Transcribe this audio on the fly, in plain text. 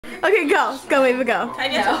Okay, go. Go, Ava, go. Can I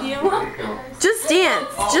dance with you? Just dance.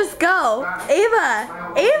 Just go. Ava,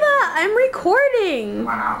 I'm recording.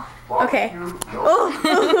 Okay.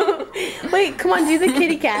 Oh. Wait, come on, do the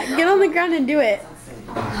kitty cat. Get on the ground and do it.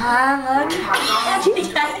 I'm a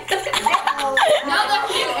kitty cat.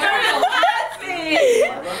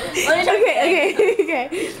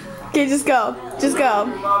 Okay. Okay, just go. Just go.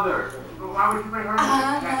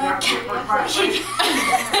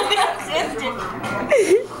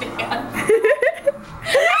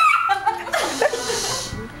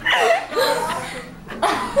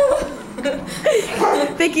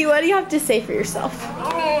 Vicky, what do you have to say for yourself?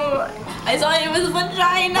 I saw it was a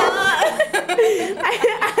vagina.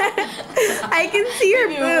 I can see your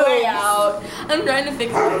Way out. I'm trying to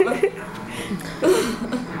fix it.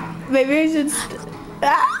 Maybe I should.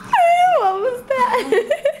 What was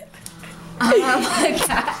that? I'm a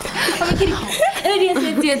cat. I'm a kitty cat. And I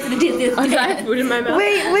dance. I have food in my mouth.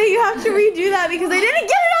 Wait, you have to redo that because I didn't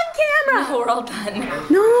get it on camera. No, we're all done.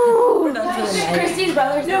 No. We're done for the night. Kristi'S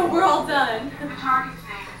brothers. No, we're all done.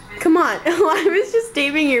 Come on. I was just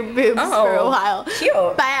taping your boobs for a while.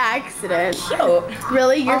 Cute. By accident. Cute.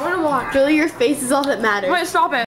 Really, your face is all that matters. Wait, stop it.